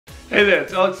Hey there,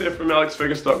 it's Alex here from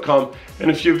alexfergus.com,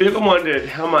 and if you've ever wondered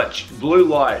how much blue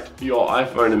light your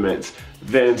iPhone emits,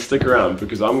 then stick around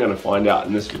because I'm going to find out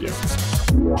in this video.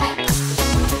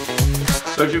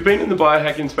 So if you've been in the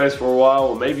biohacking space for a while,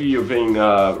 or maybe you've been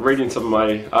reading some of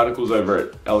my articles over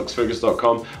at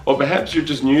alexfergus.com, or perhaps you're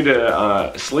just new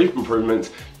to sleep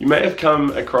improvements, you may have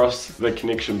come across the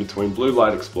connection between blue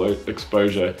light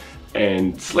exposure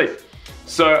and sleep.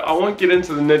 So I won't get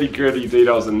into the nitty-gritty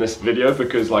details in this video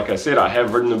because, like I said, I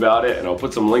have written about it and I'll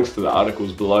put some links to the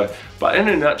articles below. But in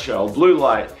a nutshell, blue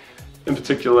light, in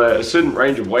particular a certain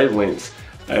range of wavelengths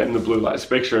in the blue light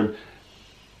spectrum,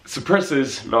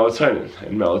 suppresses melatonin,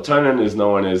 and melatonin is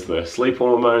known as the sleep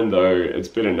hormone, though it's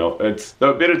better not.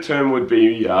 Though a better term would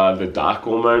be the dark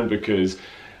hormone, because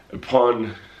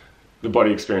upon the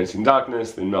body experiencing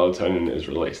darkness, then melatonin is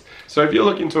released. So if you're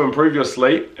looking to improve your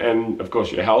sleep and of course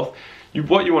your health,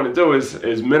 what you want to do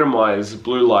is minimize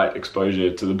blue light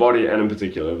exposure to the body, and in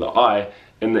particular the eye,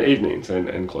 in the evenings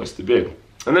and close to bed.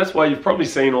 And that's why you've probably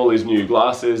seen all these new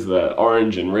glasses, the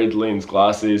orange and red lens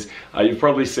glasses. You've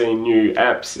probably seen new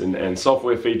apps and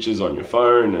software features on your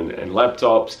phone and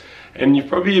laptops. And you've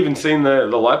probably even seen the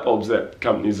light bulbs that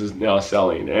companies are now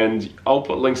selling. And I'll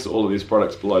put links to all of these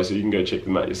products below so you can go check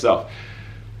them out yourself.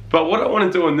 But what I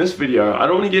want to do in this video, I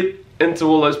don't want to get into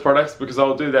all those products because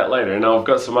I'll do that later, and I've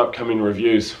got some upcoming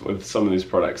reviews with some of these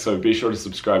products, so be sure to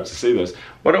subscribe to see those.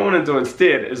 What I want to do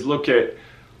instead is look at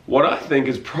what I think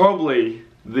is probably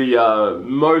the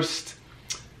most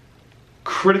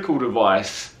critical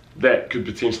device that could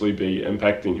potentially be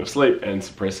impacting your sleep and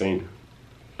suppressing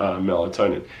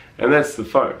melatonin, and that's the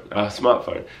phone,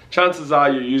 smartphone. Chances are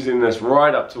you're using this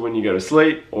right up to when you go to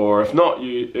sleep, or if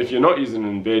you're not using it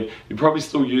in bed, you're probably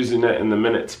still using it in the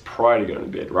minutes prior to going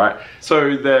to bed, right?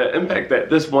 So the impact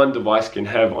that this one device can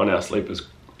have on our sleep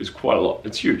is quite a lot.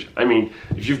 It's huge. I mean,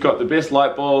 if you've got the best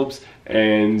light bulbs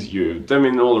and you're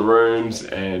dimming all the rooms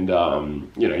and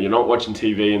you know, you're not watching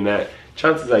TV and that,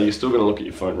 chances are you're still going to look at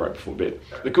your phone right before bed.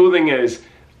 The cool thing is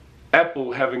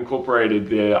Apple have incorporated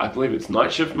their, I believe it's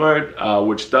night shift mode,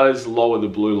 which does lower the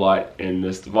blue light in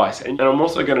this device. And I'm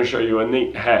also going to show you a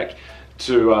neat hack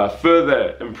to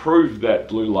further improve that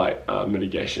blue light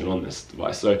mitigation on this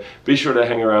device. So be sure to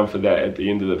hang around for that at the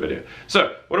end of the video.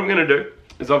 So what I'm going to do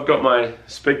is I've got my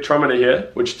spectrometer here,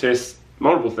 which tests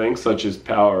multiple things such as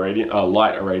power,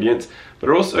 light irradiance, but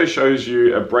it also shows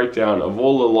you a breakdown of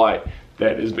all the light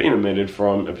that is being emitted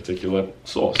from a particular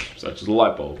source, such as a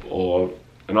light bulb or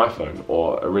an iPhone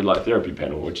or a red light therapy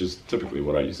panel, which is typically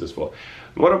what I use this for.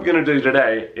 And what I'm going to do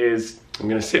today is I'm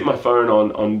going to set my phone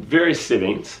on various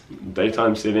settings: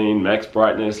 daytime setting, max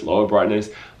brightness, lower brightness.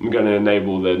 I'm going to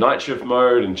enable the night shift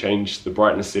mode and change the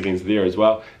brightness settings there as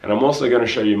well. And I'm also going to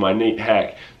show you my neat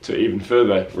hack to even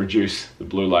further reduce the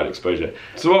blue light exposure.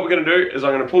 So what we're going to do is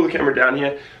I'm going to pull the camera down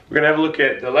here. We're going to have a look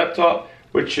at the laptop,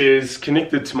 which is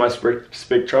connected to my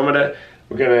spectrometer.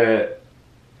 We're going to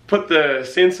put the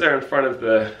sensor in front of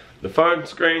the phone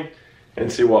screen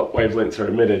and see what wavelengths are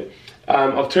emitted.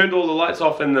 I've turned all the lights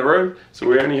off in the room, so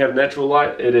we only have natural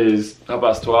light. It is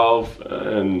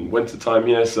 12:30 in winter time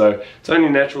here, so it's only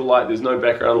natural light. There's no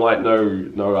background light,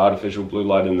 no artificial blue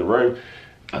light in the room,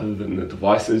 other than the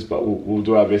devices, but we'll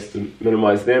do our best to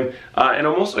minimize them. And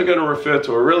I'm also going to refer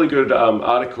to a really good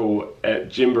article at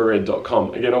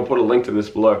gembared.com. Again, I'll put a link to this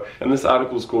below. And this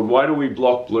article is called "Why Do We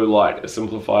Block Blue Light? A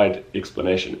Simplified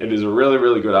Explanation." It is a really,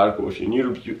 really good article if you're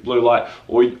new to blue light,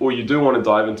 or you do want to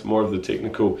dive into more of the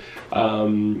technical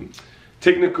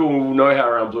know-how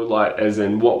around blue light, as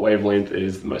in what wavelength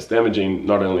is the most damaging,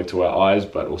 not only to our eyes,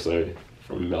 but also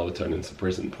from a melatonin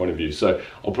suppressant point of view. So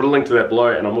I'll put a link to that below,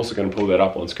 and I'm also going to pull that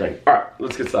up on screen. Alright,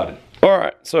 let's get started.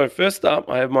 Alright, so first up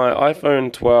I have my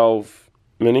iPhone 12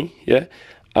 mini here.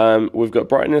 We've got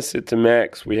brightness set to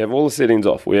max. We have all the settings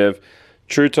off. We have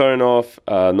true tone off.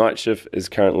 Night shift is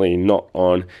currently not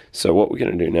on. So what we're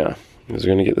going to do now is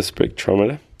we're going to get the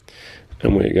spectrometer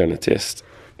and we're going to test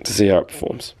to see how it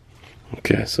performs.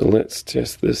 Okay, so let's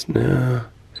test this now.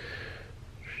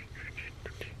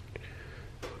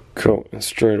 Cool, and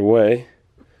straight away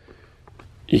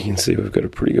you can see we've got a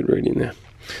pretty good reading there.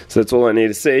 So that's all I need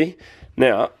to see.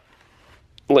 Now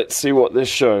let's see what this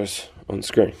shows on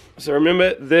screen. So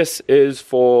remember, this is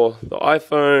for the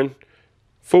iPhone,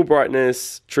 full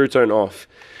brightness, true tone off.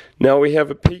 Now we have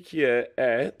a peak here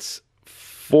at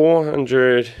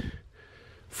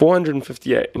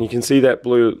 458, and you can see that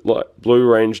blue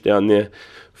range down there,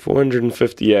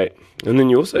 458. And then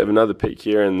you also have another peak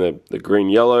here in the green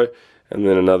yellow, and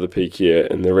then another peak here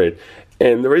in the red.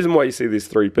 And the reason why you see these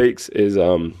three peaks is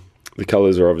the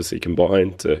colors are obviously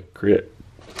combined to create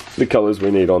the colors we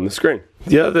need on the screen.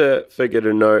 The other figure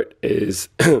to note is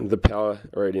the power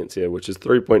irradiance here, which is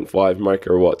 3.5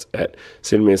 microwatts at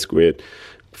centimeter squared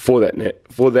for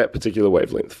that particular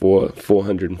wavelength, for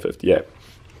 458.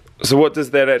 So what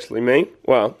does that actually mean?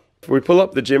 Well, if we pull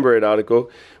up the GenBread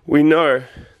article, we know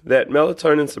that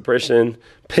melatonin suppression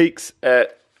peaks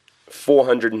at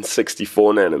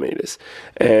 464 nanometers,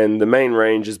 and the main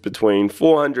range is between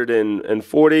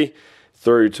 440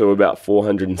 through to about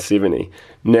 470.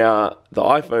 Now, the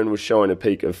iPhone was showing a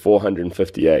peak of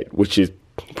 458, which is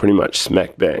pretty much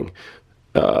smack bang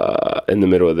in the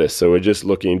middle of this. So we're just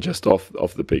looking just off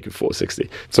the peak of 460.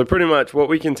 So pretty much what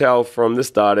we can tell from this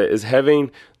data is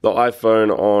having the iPhone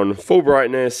on full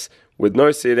brightness with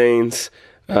no settings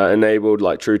enabled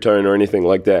like True Tone or anything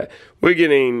like that, we're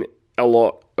getting a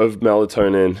lot of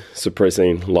melatonin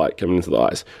suppressing light coming into the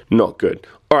eyes. Not good.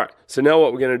 All right, so now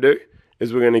what we're going to do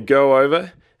is we're going to go over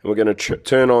and we're going to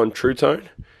turn on True Tone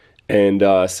and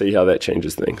see how that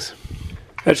changes things.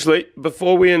 Actually,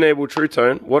 before we enable True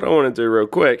Tone, what I want to do real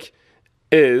quick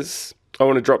is I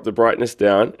want to drop the brightness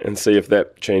down and see if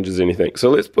that changes anything. So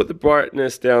let's put the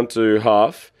brightness down to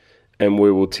half and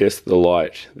we will test the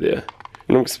light there.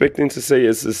 What I'm expecting to see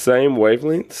is the same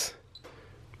wavelengths,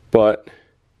 but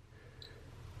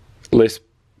less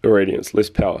irradiance, less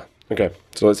power. Okay,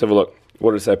 so let's have a look.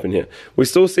 What has happened here? We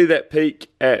still see that peak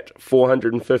at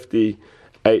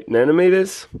 458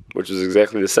 nanometers, which is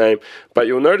exactly the same. But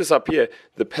you'll notice up here,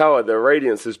 the power, the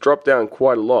irradiance has dropped down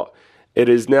quite a lot. It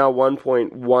is now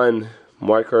 1.1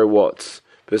 microwatts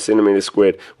per centimeter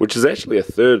squared, which is actually a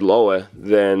third lower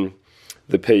than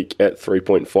the peak at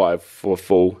 3.5 for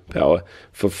full power,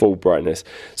 for full brightness.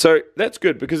 So that's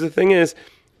good, because the thing is,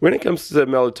 when it comes to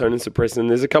melatonin suppression,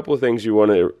 there's a couple of things you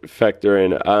want to factor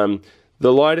in.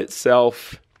 The light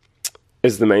itself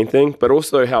is the main thing, but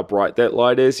also how bright that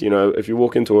light is. You know, if you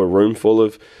walk into a room full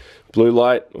of blue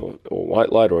light or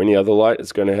white light or any other light,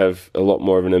 it's going to have a lot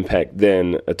more of an impact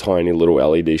than a tiny little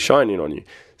LED shining on you.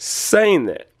 Saying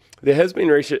that, there has been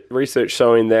research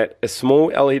showing that a small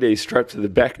LED strapped to the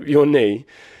back of your knee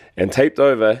and taped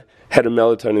over had a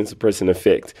melatonin suppressant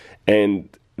effect. And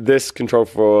this controlled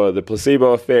for the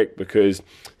placebo effect because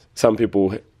some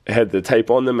people had the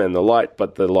tape on them and the light,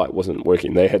 but the light wasn't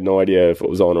working. They had no idea if it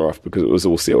was on or off because it was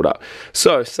all sealed up.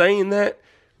 So saying that,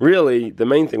 really the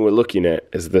main thing we're looking at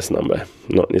is this number,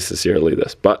 not necessarily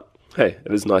this. But hey,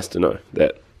 it is nice to know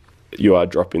that you are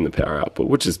dropping the power output,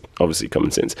 which is obviously common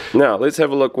sense. Now let's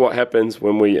have a look what happens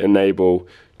when we enable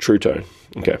True Tone.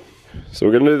 Okay, so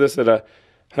we're going to do this at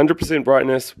 100%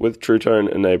 brightness with True Tone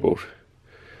enabled.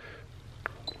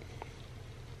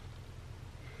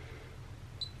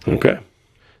 Okay,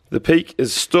 the peak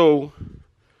is still,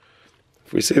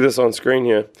 if we see this on screen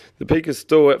here, the peak is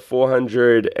still at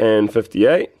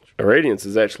 458. Irradiance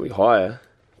is actually higher,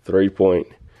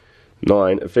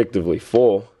 3.9, effectively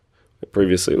 4.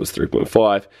 Previously it was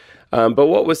 3.5. But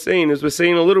what we're seeing is we're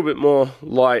seeing a little bit more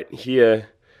light here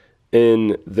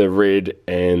in the red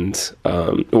and,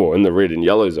 or in the red and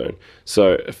yellow zone.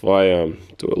 So if I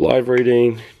do a live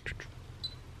reading,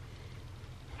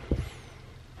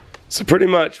 so pretty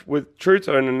much with True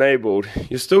Tone enabled,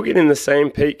 you're still getting the same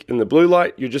peak in the blue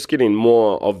light, you're just getting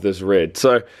more of this red.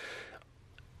 So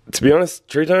to be honest,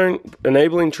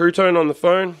 enabling True Tone on the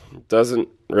phone doesn't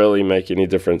really make any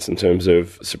difference in terms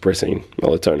of suppressing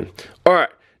melatonin. Alright,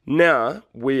 now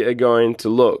we are going to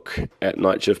look at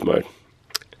night shift mode.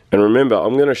 And remember,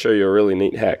 I'm going to show you a really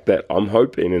neat hack that I'm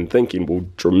hoping and thinking will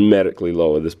dramatically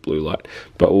lower this blue light.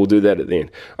 But we'll do that at the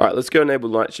end. Alright, let's go enable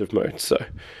night shift mode. So,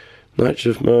 night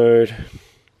shift mode,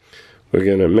 we're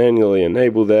going to manually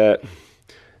enable that,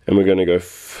 and we're going to go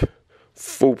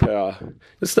full power.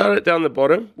 Let's start it down the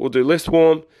bottom. We'll do less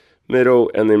warm,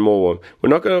 middle, and then more warm. We're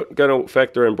not going to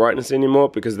factor in brightness anymore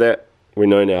because that, we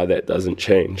know now, that doesn't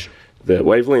change the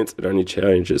wavelengths, it only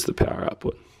changes the power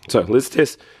output. So let's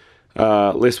test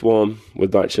less warm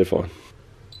with night shift on.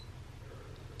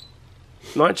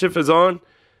 Night shift is on.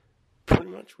 Pretty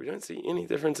much we don't see any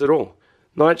difference at all.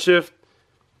 Night shift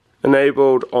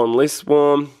enabled on less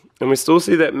warm, and we still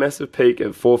see that massive peak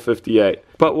at 458.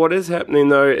 But what is happening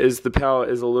though is the power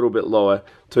is a little bit lower,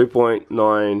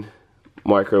 2.9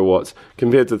 microwatts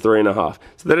compared to 3.5.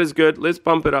 So that is good. Let's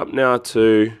bump it up now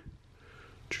to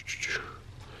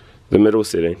the middle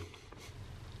setting.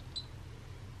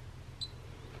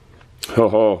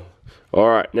 Oh, all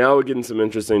right, now we're getting some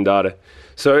interesting data.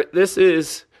 So this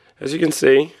is, as you can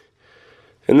see,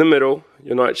 in the middle,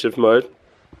 your night shift mode.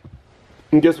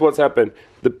 And guess what's happened?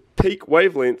 The peak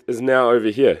wavelength is now over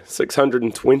here,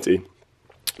 620.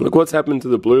 Look what's happened to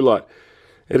the blue light.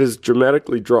 It has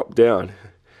dramatically dropped down.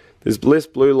 There's less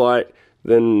blue light,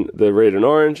 than the red and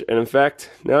orange, and in fact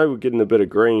now we're getting a bit of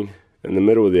green in the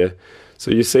middle there.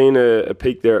 So you're seeing a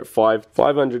peak there at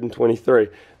 523.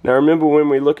 Now remember, when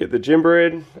we look at the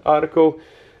Gembered article,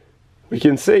 we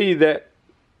can see that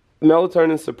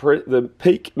the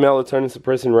peak melatonin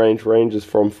suppressing range ranges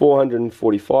from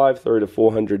 445 through to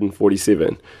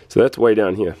 447. So that's way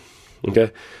down here.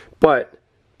 Okay, but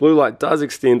blue light does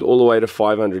extend all the way to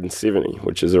 570,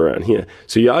 which is around here.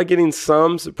 So you are getting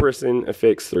some suppressing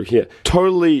effects through here.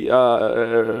 Totally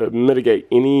mitigate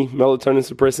any melatonin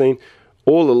suppressing.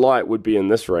 All the light would be in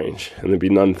this range, and there'd be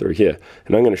none through here.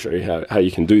 And I'm going to show you how you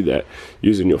can do that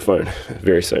using your phone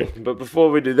very soon. But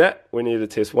before we do that, we need to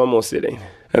test one more setting,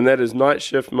 and that is night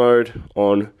shift mode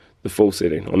on the full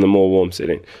setting, on the more warm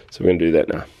setting. So we're going to do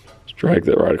that now. Just drag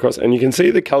that right across, and you can see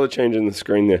the color change in the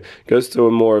screen there. It goes to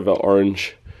a more of an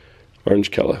orange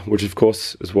color, which of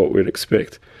course is what we'd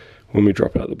expect when we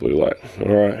drop out the blue light.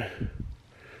 Alright,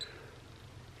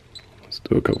 let's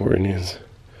do a couple of readings.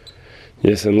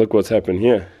 Yes, and look what's happened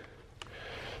here.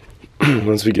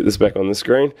 Once we get this back on the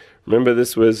screen, remember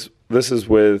this is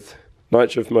with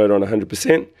night shift mode on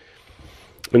 100%,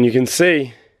 and you can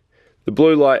see the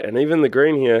blue light and even the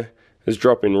green here is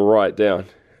dropping right down.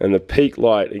 And the peak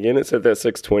light, again, it's at that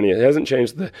 620. It hasn't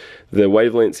changed the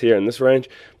wavelengths here in this range,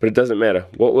 but it doesn't matter.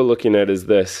 What we're looking at is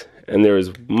this, and there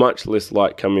is much less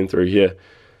light coming through here.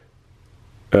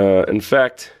 In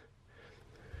fact,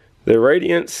 the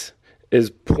radiance is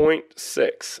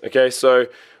 0.6. Okay, so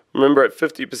remember, at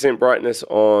 50% brightness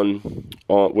on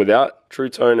without True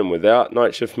Tone and without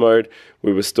night shift mode,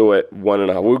 we were still at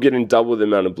 1.5. We were getting double the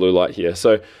amount of blue light here.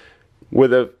 So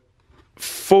with a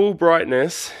full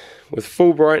brightness,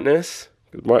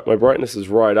 my brightness is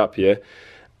right up here,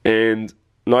 and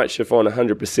night shift on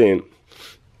 100%,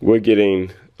 we're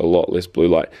getting a lot less blue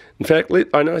light. In fact,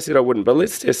 I know I said I wouldn't, but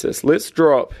let's test this. Let's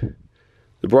drop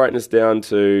the brightness down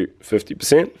to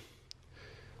 50%.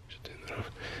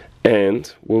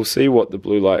 And we'll see what the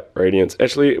blue light radiance,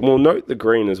 actually we'll note the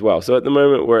green as well. So at the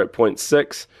moment we're at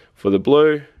 0.6 for the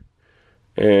blue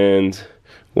and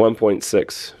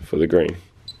 1.6 for the green.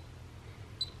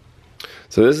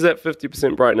 So this is at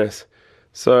 50% brightness.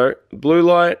 So blue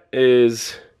light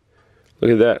is,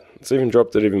 look at that, it's even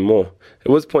dropped it even more.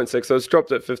 It was 0.6, so it's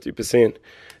dropped at 50%.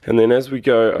 And then as we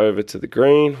go over to the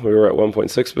green, we were at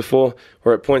 1.6 before,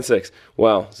 we're at 0.6.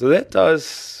 Wow, so it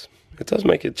does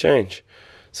make a change.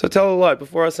 So tell a lie,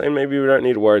 before I was saying maybe we don't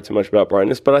need to worry too much about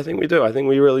brightness, but I think we do. I think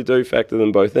we really do factor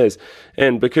them both as.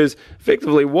 And because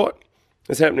effectively what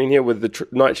is happening here with the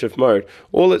night shift mode,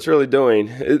 all it's really doing,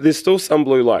 there's still some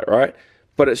blue light, right?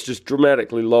 But it's just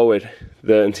dramatically lowered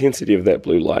the intensity of that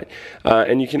blue light.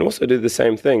 And you can also do the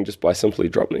same thing just by simply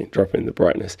dropping the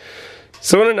brightness.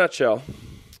 So in a nutshell,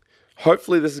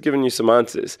 hopefully this has given you some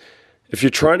answers. If you're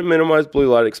trying to minimize blue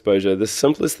light exposure, the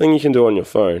simplest thing you can do on your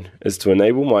phone is to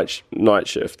enable night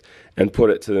shift and put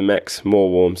it to the max more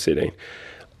warm setting.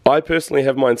 I personally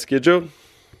have mine scheduled.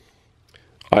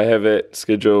 I have it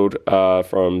scheduled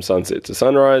from sunset to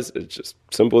sunrise. It's just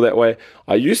simple that way.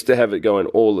 I used to have it going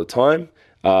all the time.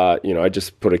 I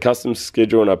just put a custom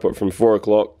schedule, and I put from 4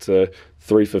 o'clock to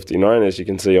 3:59, as you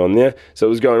can see on there. So it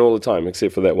was going all the time,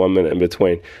 except for that 1 minute in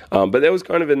between. But that was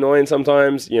kind of annoying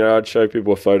sometimes. I'd show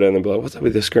people a photo and they'd be like, what's up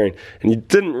with the screen? And you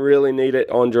didn't really need it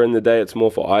on during the day. It's more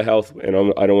for eye health, and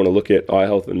I don't want to look at eye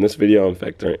health in this video. In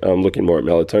fact, I'm looking more at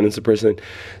melatonin suppression.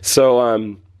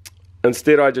 So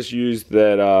instead, I just used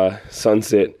that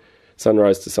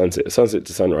sunrise to sunset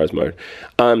to sunrise mode.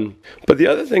 But the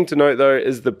other thing to note though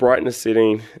is the brightness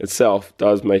setting itself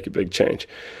does make a big change.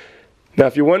 Now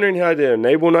if you're wondering how to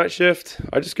enable night shift,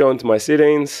 I just go into my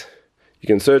settings. You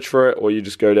can search for it, or you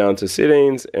just go down to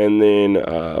settings and then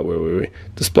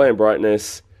display and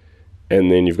brightness,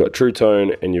 and then you've got True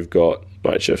Tone and you've got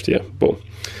night shift here. Boom.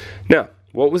 Now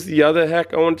what was the other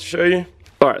hack I wanted to show you?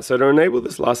 Alright, so to enable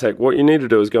this last hack, what you need to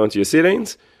do is go into your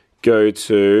settings, go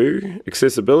to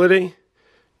accessibility,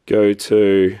 go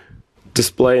to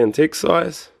display and text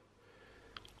size,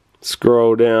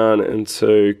 scroll down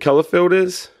into color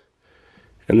filters,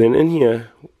 and then in here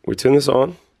we turn this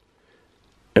on,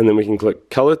 and then we can click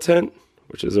color tint,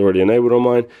 which is already enabled on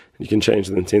mine, and you can change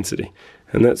the intensity.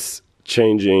 And that's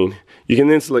changing. You can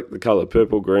then select the color,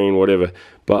 purple, green, whatever,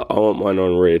 but I want mine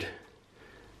on red.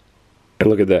 And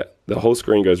look at that, the whole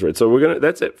screen goes red. So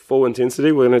that's at full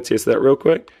intensity. We're gonna test that real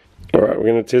quick. Alright, we're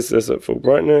going to test this at full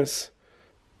brightness,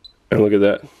 and look at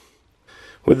that.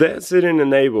 With that setting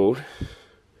enabled,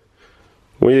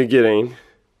 we are getting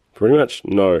pretty much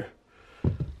no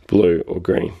blue or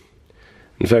green.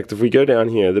 In fact, if we go down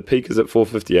here, the peak is at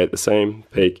 458, the same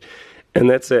peak, and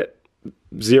that's at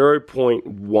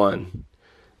 0.1.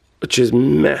 which is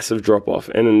massive drop off,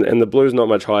 and the blue is not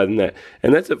much higher than that,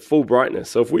 and that's at full brightness.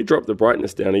 So if we drop the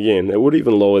brightness down again, it would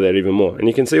even lower that even more, and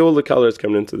you can see all the colors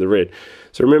coming into the red.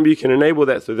 So remember, you can enable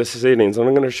that through the settings, and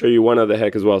I'm going to show you one other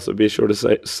hack as well, so be sure to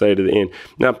stay to the end.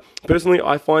 Now personally,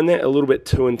 I find that a little bit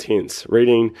too intense.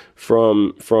 Reading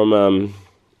from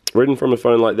a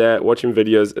phone like that, watching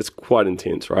videos, it's quite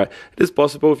intense, right? It is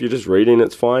possible if you're just reading,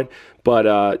 it's fine, but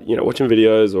you know, watching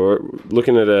videos or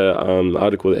looking at a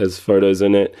article that has photos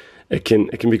in it, it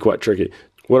can be quite tricky.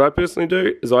 What I personally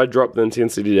do is I drop the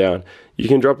intensity down. You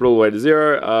can drop it all the way to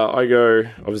 0. I go,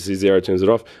 obviously 0 turns it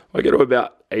off. I go to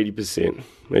about 80%,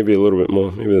 maybe a little bit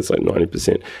more, maybe that's like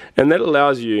 90, and that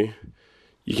allows you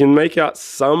can make out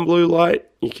some blue light.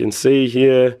 You can see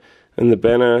here in the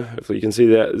banner, hopefully you can see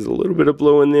that there's a little bit of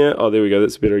blue in there. Oh, there we go,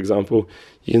 that's a better example.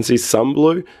 You can see some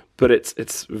blue, but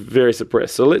it's very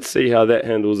suppressed. So let's see how that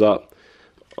handles up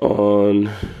on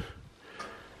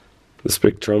the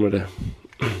spectrometer.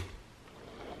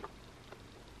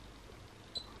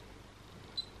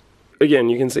 Again,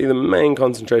 you can see the main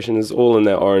concentration is all in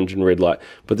that orange and red light,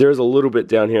 but there is a little bit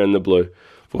down here in the blue,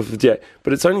 458,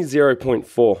 but it's only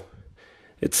 0.4.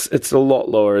 It's a lot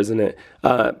lower, isn't it?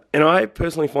 And I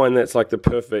personally find that's like the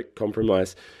perfect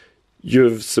compromise.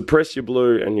 You've suppressed your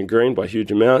blue and your green by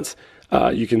huge amounts.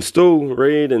 You can still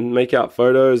read and make out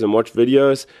photos and watch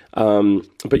videos,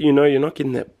 but you know you're not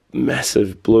getting that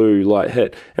massive blue light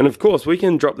hit. And of course, we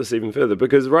can drop this even further,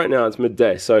 because right now it's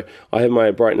midday, so I have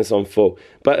my brightness on full.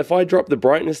 But if I drop the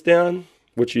brightness down,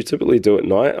 which you typically do at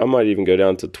night, I might even go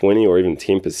down to 20 or even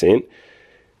 10%.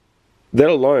 That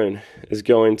alone is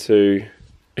going to,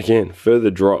 again,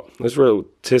 further drop. Let's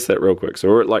test that real quick. So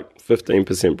we're at like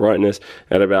 15% brightness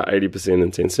at about 80%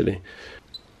 intensity.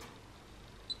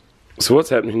 So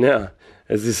what's happening now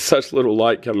is there's such little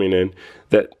light coming in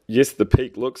that, yes, the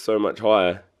peak looks so much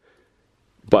higher,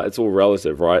 but it's all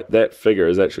relative, right? That figure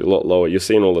is actually a lot lower. You're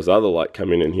seeing all this other light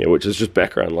coming in here, which is just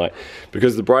background light,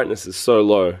 because the brightness is so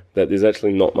low that there's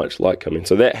actually not much light coming.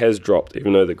 So that has dropped,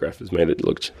 even though the graph has made it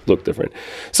look different.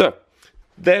 So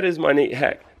that is my neat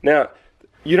hack. Now,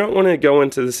 you don't want to go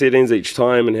into the settings each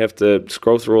time and have to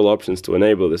scroll through all options to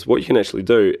enable this. What you can actually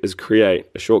do is create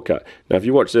a shortcut. Now, if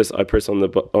you watch this, I press on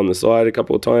the side a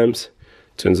couple of times,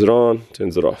 turns it on,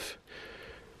 turns it off.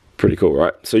 Pretty cool,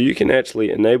 right? So you can actually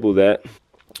enable that.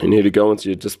 You need to go into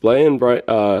your display and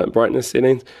brightness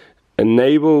settings,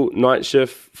 enable night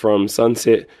shift from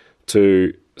sunset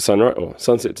to sunrise, or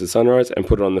sunset to sunrise, and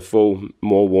put it on the full,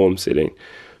 more warm setting.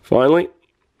 Finally,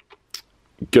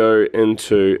 go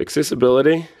into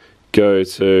accessibility, go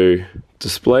to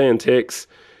display and text,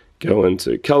 go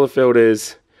into color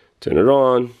filters, turn it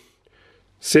on,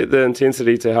 set the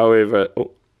intensity to however,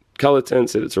 color tint,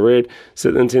 set it to red,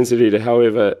 set the intensity to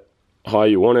however high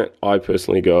you want it. I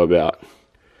personally go about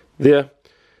there.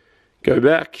 Go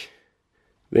back,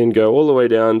 then go all the way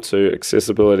down to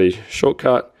accessibility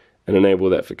shortcut and enable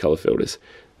that for color filters.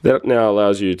 That now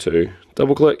allows you to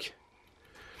double click,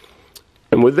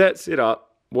 and with that set up,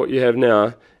 what you have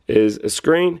now is a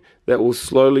screen that will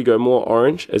slowly go more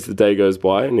orange as the day goes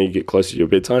by and you get closer to your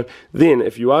bedtime. Then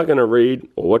if you are going to read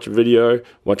or watch a video,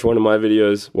 watch one of my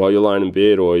videos while you're lying in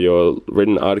bed or you're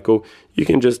reading an article, you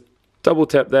can just double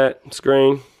tap that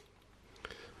screen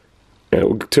and it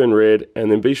will turn red,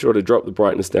 and then be sure to drop the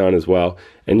brightness down as well,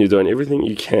 and you're doing everything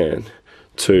you can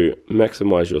to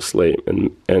maximize your sleep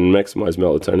and maximize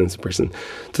melatonin suppression,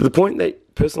 to the point that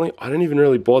personally I don't even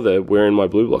really bother wearing my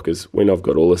blue blockers when I've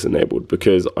got all this enabled,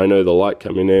 because I know the light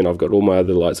coming in, I've got all my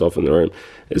other lights off in the room.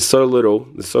 There's so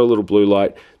little blue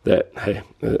light that, hey,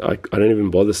 I don't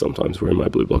even bother sometimes wearing my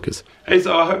blue blockers. Hey,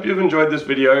 so I hope you've enjoyed this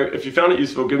video. If you found it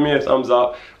useful, give me a thumbs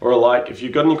up or a like. If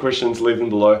you've got any questions, leave them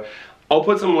below. I'll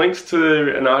put some links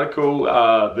to an article,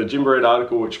 the Gymboree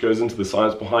article, which goes into the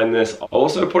science behind this. I'll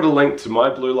also put a link to my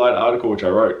blue light article, which I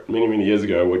wrote many years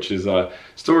ago, which is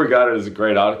still regarded as a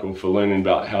great article for learning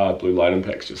about how blue light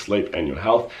impacts your sleep and your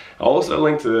health. I'll also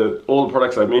link to all the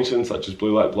products I mentioned, such as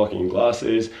blue light blocking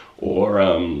glasses or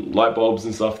light bulbs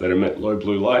and stuff that emit low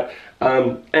blue light.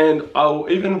 And I'll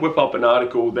even whip up an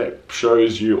article that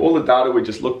shows you all the data we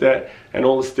just looked at and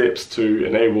all the steps to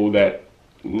enable that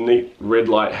neat red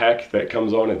light hack that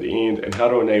comes on at the end, and how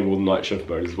to enable night shift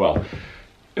mode as well.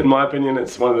 In my opinion,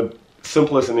 it's one of the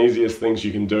simplest and easiest things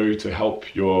you can do to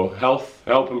help your health,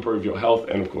 help improve your health,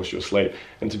 and of course your sleep.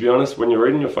 And to be honest, when you're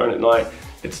reading your phone at night,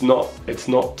 it's not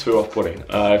too off-putting.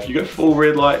 If you go full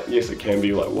red light, yes, it can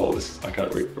be like, whoa, I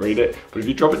can't read it. But if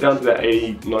you drop it down to that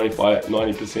 80, 95,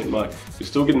 90% mark, you're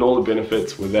still getting all the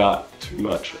benefits without too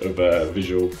much of a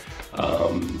visual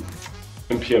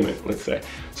impairment, let's say.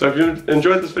 So if you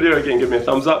enjoyed this video, again, give me a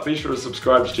thumbs up. Be sure to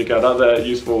subscribe to check out other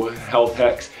useful health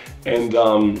hacks. And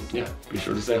yeah, be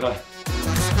sure to say hi.